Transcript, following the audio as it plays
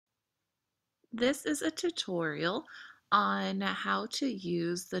This is a tutorial on how to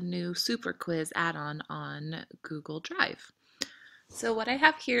use the new Super Quiz add-on on Google Drive. So what I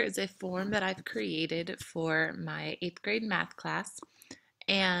have here is a form that I've created for my 8th grade math class.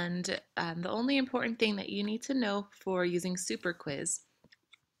 And the only important thing that you need to know for using Super Quiz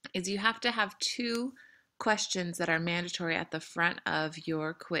is you have to have two questions that are mandatory at the front of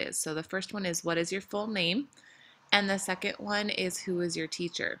your quiz. So the first one is, what is your full name? And the second one is, who is your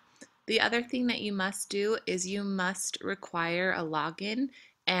teacher? The other thing that you must do is you must require a login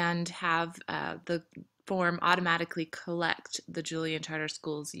and have the form automatically collect the Julian Charter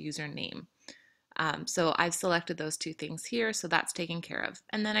School's username. So I've selected those two things here, so that's taken care of.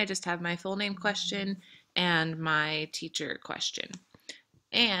 And then I just have my full name question and my teacher question.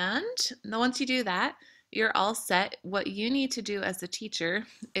 And once you do that, you're all set. What you need to do as the teacher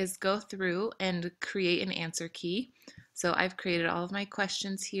is go through and create an answer key. So I've created all of my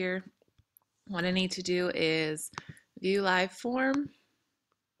questions here. What I need to do is view live form.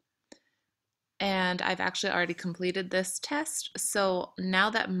 And I've actually already completed this test. So now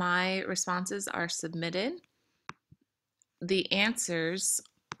that my responses are submitted, the answers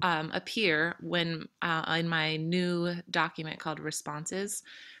appear when in my new document called responses.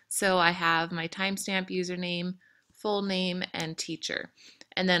 So I have my timestamp, username, full name, and teacher,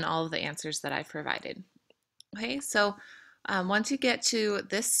 and then all of the answers that I've provided. Okay, so once you get to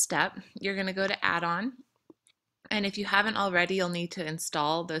this step, you're going to go to add-on. And if you haven't already, you'll need to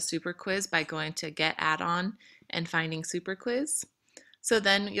install the Super Quiz by going to Get Add-on and finding Super Quiz. So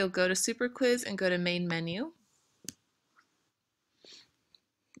then you'll go to Super Quiz and go to Main Menu.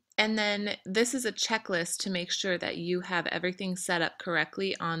 And then this is a checklist to make sure that you have everything set up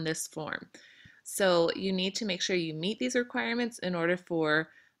correctly on this form. So you need to make sure you meet these requirements in order for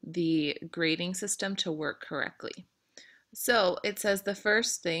the grading system to work correctly. So it says the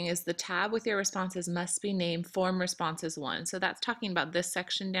first thing is the tab with your responses must be named Form Responses 1. So that's talking about this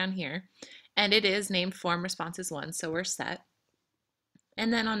section down here. And it is named Form Responses 1, so we're set.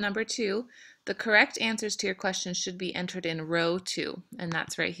 And then on number 2, the correct answers to your questions should be entered in row 2, and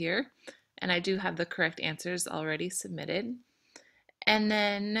that's right here. And I do have the correct answers already submitted. And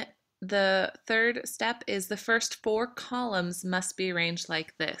then the third step is the first 4 columns must be arranged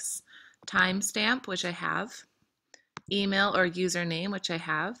like this. Timestamp, which I have, email or username, which I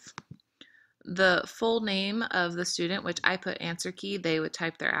have, the full name of the student, which I put answer key, they would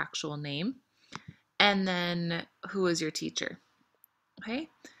type their actual name, and then who is your teacher. Okay,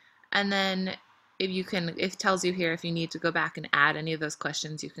 and then it tells you here if you need to go back and add any of those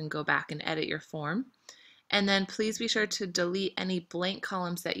questions, you can go back and edit your form. And then please be sure to delete any blank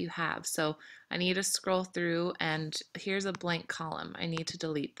columns that you have. So I need to scroll through, and here's a blank column. I need to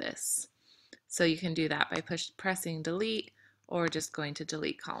delete this. So you can do that by pressing delete or just going to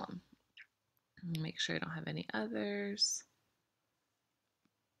delete column. Make sure I don't have any others.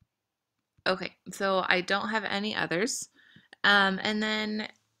 Okay, so I don't have any others. And then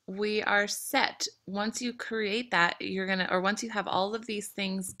we are set. Once you create that, once you have all of these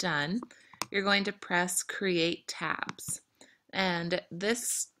things done, you're going to press create tabs. And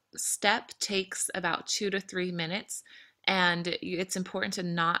this step takes about 2 to 3 minutes, and it's important to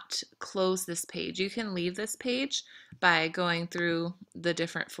not close this page. You can leave this page by going through the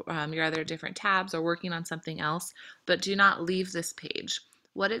your other different tabs or working on something else, but do not leave this page.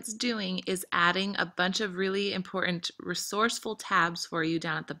 What it's doing is adding a bunch of really important resourceful tabs for you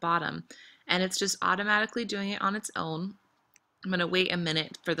down at the bottom, and it's just automatically doing it on its own. I'm going to wait a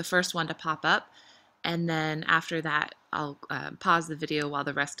minute for the first one to pop up, and then after that I'll pause the video while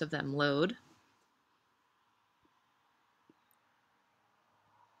the rest of them load.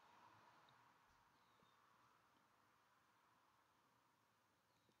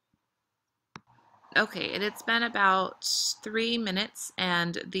 Okay, and it's been about 3 minutes,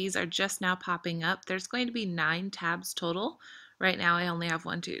 and these are just now popping up. There's going to be 9 tabs total. Right now I only have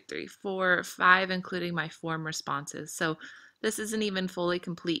 1, 2, 3, 4, 5, including my form responses. So this isn't even fully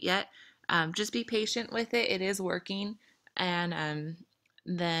complete yet. Just be patient with it. It is working, and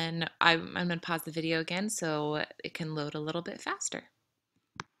then I'm going to pause the video again so it can load a little bit faster.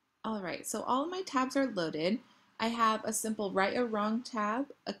 All right, so all of my tabs are loaded. I have a simple right or wrong tab,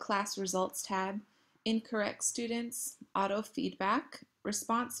 a class results tab, incorrect students, auto feedback,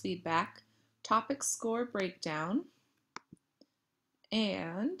 response feedback, topic score breakdown,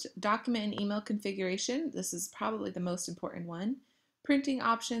 and document and email configuration. This is probably the most important one. Printing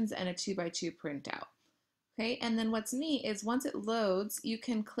options and a 2x2 printout. Okay, and then what's neat is once it loads, you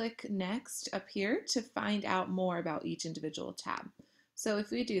can click next up here to find out more about each individual tab. So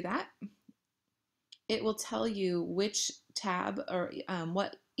if we do that, it will tell you which tab or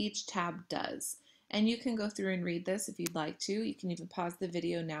what each tab does. And you can go through and read this if you'd like to. You can even pause the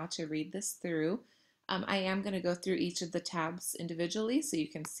video now to read this through. I am going to go through each of the tabs individually so you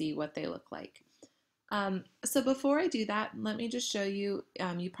can see what they look like. So before I do that, let me just show you,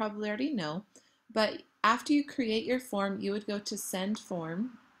 you probably already know, but after you create your form, you would go to Send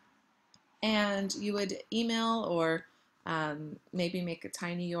Form, and you would email or maybe make a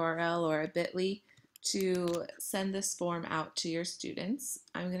tiny URL or a bit.ly to send this form out to your students.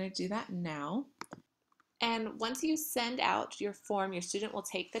 I'm going to do that now. And once you send out your form, your student will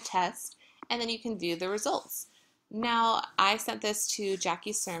take the test, and then you can view the results. Now, I sent this to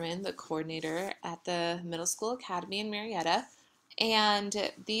Jackie Sermon, the coordinator at the Middle School Academy in Marietta,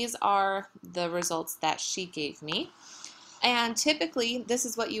 and these are the results that she gave me. And typically, this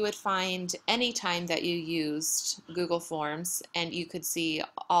is what you would find anytime that you used Google Forms, and you could see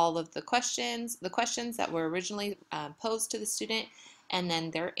all of the questions that were originally posed to the student, and then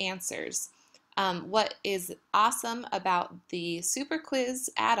their answers. What is awesome about the Super Quiz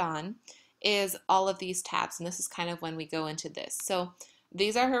add-on is all of these tabs, and this is kind of when we go into this. So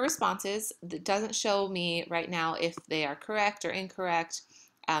these are her responses. It doesn't show me right now if they are correct or incorrect.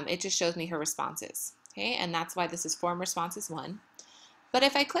 It just shows me her responses. Okay, and that's why this is Form Responses 1. But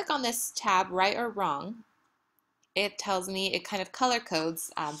if I click on this tab, Right or Wrong, it tells me, it kind of color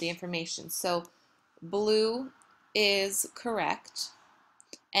codes the information. So blue is correct,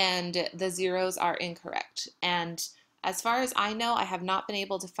 and the zeros are incorrect. And as far as I know, I have not been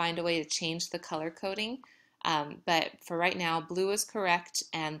able to find a way to change the color coding. But for right now, blue is correct,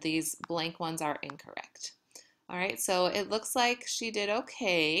 and these blank ones are incorrect. All right, so it looks like she did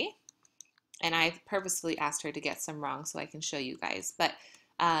okay. And I purposefully asked her to get some wrong so I can show you guys. But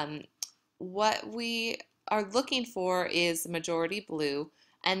what we are looking for is majority blue.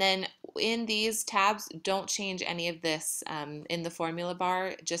 And then in these tabs, don't change any of this in the formula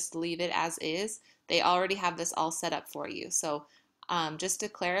bar. Just leave it as is. They already have this all set up for you. So just to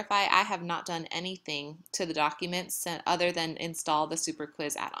clarify, I have not done anything to the documents other than install the Super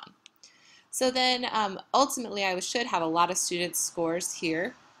Quiz add-on. So then ultimately, I should have a lot of students' scores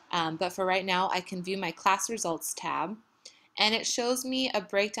here. But for right now, I can view my class results tab, and it shows me a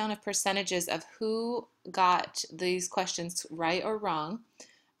breakdown of percentages of who got these questions right or wrong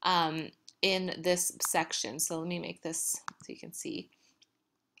in this section. So let me make this so you can see.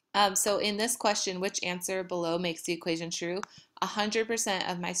 So in this question, which answer below makes the equation true?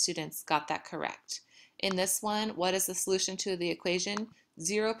 100% of my students got that correct. In this one, what is the solution to the equation?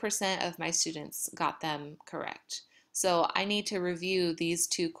 0% of my students got them correct. So I need to review these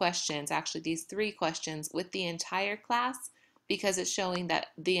two questions, actually these three questions, with the entire class because it's showing that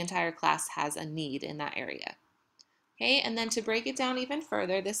the entire class has a need in that area. Okay, and then to break it down even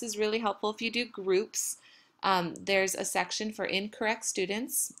further, this is really helpful if you do groups. There's a section for incorrect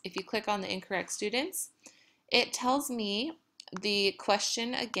students. If you click on the incorrect students, it tells me the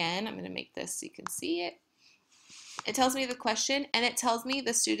question again. I'm going to make this so you can see it. It tells me the question, and it tells me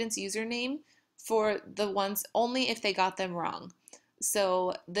the student's username for the ones only if they got them wrong.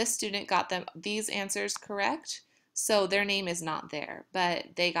 So this student got these answers correct, so their name is not there, but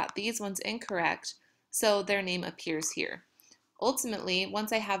they got these ones incorrect, so their name appears here. Ultimately,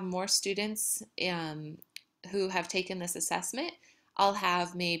 once I have more students who have taken this assessment, I'll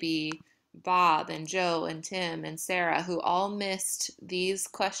have maybe Bob and Joe and Tim and Sarah who all missed these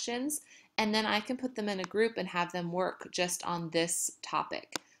questions, and then I can put them in a group and have them work just on this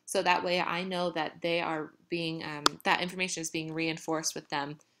topic. So that way I know that they are being, that information is being reinforced with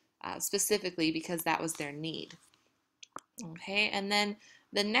them specifically because that was their need. Okay, and then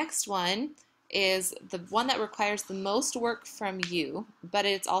the next one is the one that requires the most work from you, but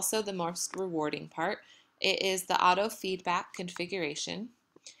it's also the most rewarding part. It is the auto feedback configuration.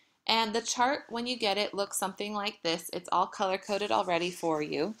 And the chart, when you get it, looks something like this. It's all color-coded already for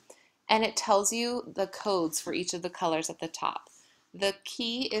you. And it tells you the codes for each of the colors at the top. The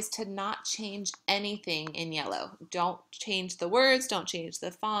key is to not change anything in yellow. Don't change the words, don't change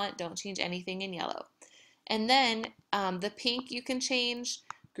the font, don't change anything in yellow. And then the pink you can change,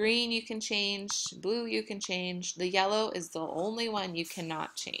 green you can change, blue you can change. The yellow is the only one you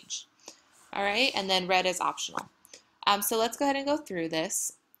cannot change. All right, and then red is optional. So let's go ahead and go through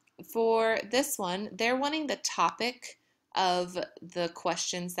this. For this one, they're wanting the topic of the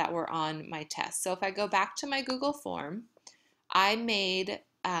questions that were on my test. So if I go back to my Google form, I made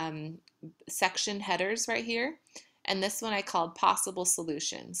section headers right here, and this one I called possible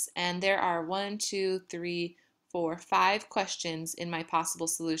solutions. And there are 1, 2, 3, 4, 5 questions in my possible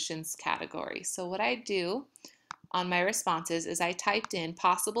solutions category. So what I do on my responses is I typed in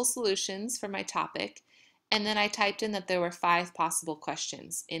possible solutions for my topic, And then I typed in that there were 5 possible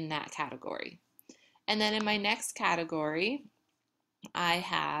questions in that category. And then in my next category, I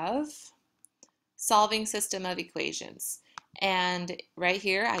have solving system of equations. And right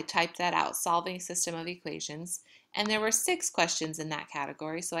here, I typed that out, solving system of equations. And there were 6 questions in that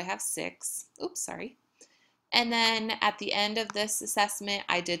category, so I have 6. Oops, sorry. And then at the end of this assessment,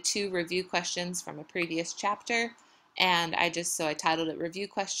 I did 2 review questions from a previous chapter. And I titled it review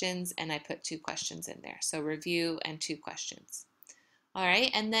questions, and I put 2 questions in there. So review and 2 questions. All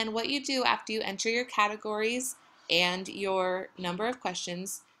right, and then what you do after you enter your categories and your number of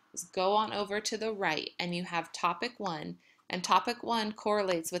questions is go on over to the right and you have topic 1, and topic 1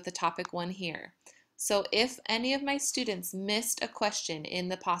 correlates with the topic 1 here. So if any of my students missed a question in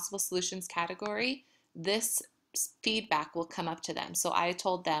the possible solutions category, this feedback will come up to them. So I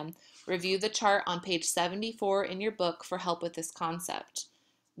told them, review the chart on page 74 in your book for help with this concept.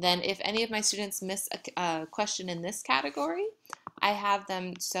 Then if any of my students miss a question in this category, I have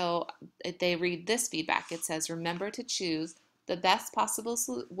them, so they read this feedback. It says, remember to choose the best possible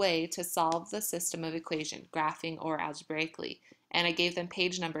way to solve the system of equation, graphing or algebraically. And I gave them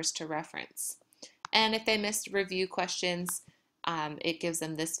page numbers to reference. And if they missed review questions, it gives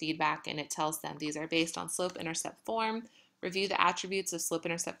them this feedback and it tells them these are based on slope-intercept form. Review the attributes of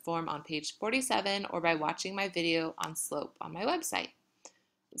slope-intercept form on page 47 or by watching my video on slope on my website.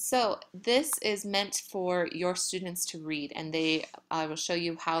 So this is meant for your students to read, and I will show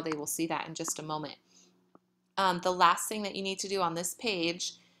you how they will see that in just a moment. The last thing that you need to do on this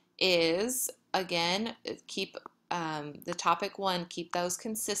page is, again, keep the topic 1, keep those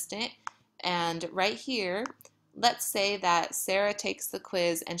consistent. And right here, let's say that Sarah takes the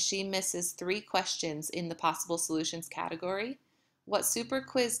quiz and she misses 3 questions in the possible solutions category. What Super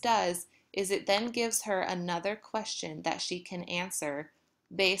Quiz does is it then gives her another question that she can answer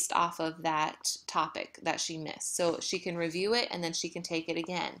based off of that topic that she missed. So she can review it and then she can take it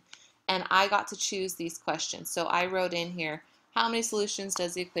again. And I got to choose these questions. So I wrote in here, how many solutions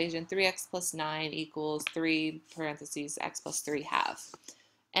does the equation 3x plus 9 equals 3 parentheses x plus 3 have?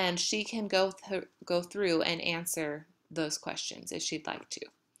 And she can go through and answer those questions if she'd like to.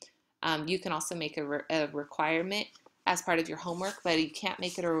 You can also make a requirement as part of your homework, but you can't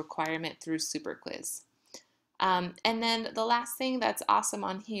make it a requirement through Super Quiz. And then the last thing that's awesome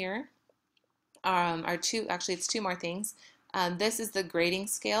on here are it's 2 more things. This is the grading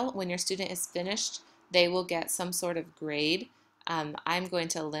scale. When your student is finished, they will get some sort of grade. I'm going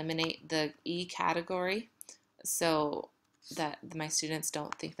to eliminate the E category so that my students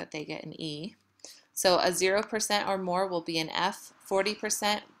don't think that they get an E. So a 0% or more will be an F,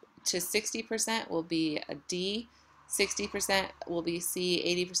 40% to 60% will be a D, 60% will be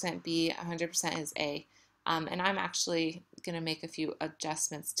C, 80% B, 100% is A. And I'm actually going to make a few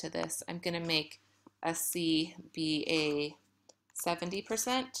adjustments to this. I'm going to make a C be a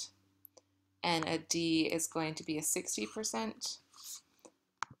 70%, and a D is going to be a 60%,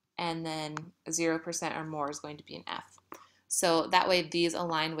 and then 0% or more is going to be an F. So that way these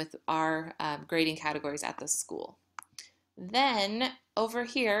align with our grading categories at the school. Then over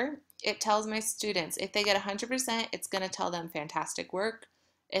here, it tells my students, if they get 100%, it's going to tell them fantastic work.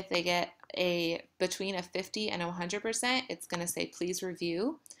 If they get between a 50 and a 100%, it's going to say please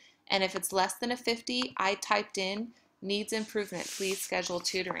review. And if it's less than a 50, I typed in needs improvement, please schedule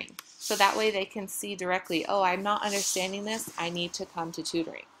tutoring. So that way they can see directly, oh, I'm not understanding this, I need to come to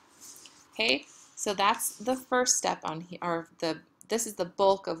tutoring. Okay, so that's the first step on here, or this is the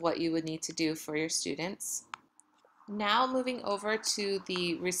bulk of what you would need to do for your students. Now moving over to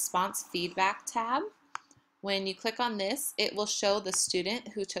the response feedback tab. When you click on this, it will show the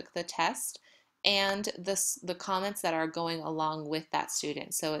student who took the test and the comments that are going along with that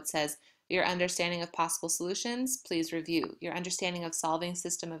student. So it says, your understanding of possible solutions, please review. Your understanding of solving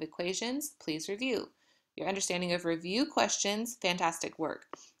system of equations, please review. Your understanding of review questions, fantastic work.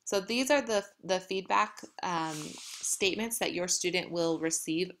 So these are the feedback statements that your student will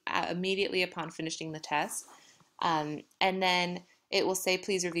receive immediately upon finishing the test. And then it will say,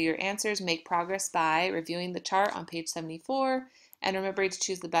 please review your answers, make progress by reviewing the chart on page 74, and remember to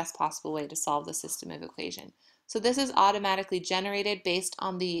choose the best possible way to solve the system of equation. So this is automatically generated based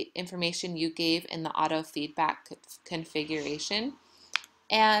on the information you gave in the auto feedback configuration.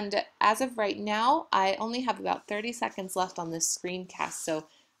 And as of right now, I only have about 30 seconds left on this screencast. So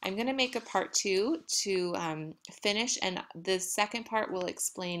I'm going to make a part 2 to finish, and the second part will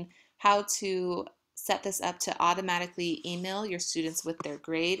explain how to set this up to automatically email your students with their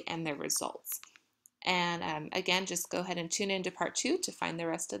grade and their results. And again, just go ahead and tune into part 2 to find the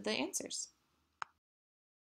rest of the answers.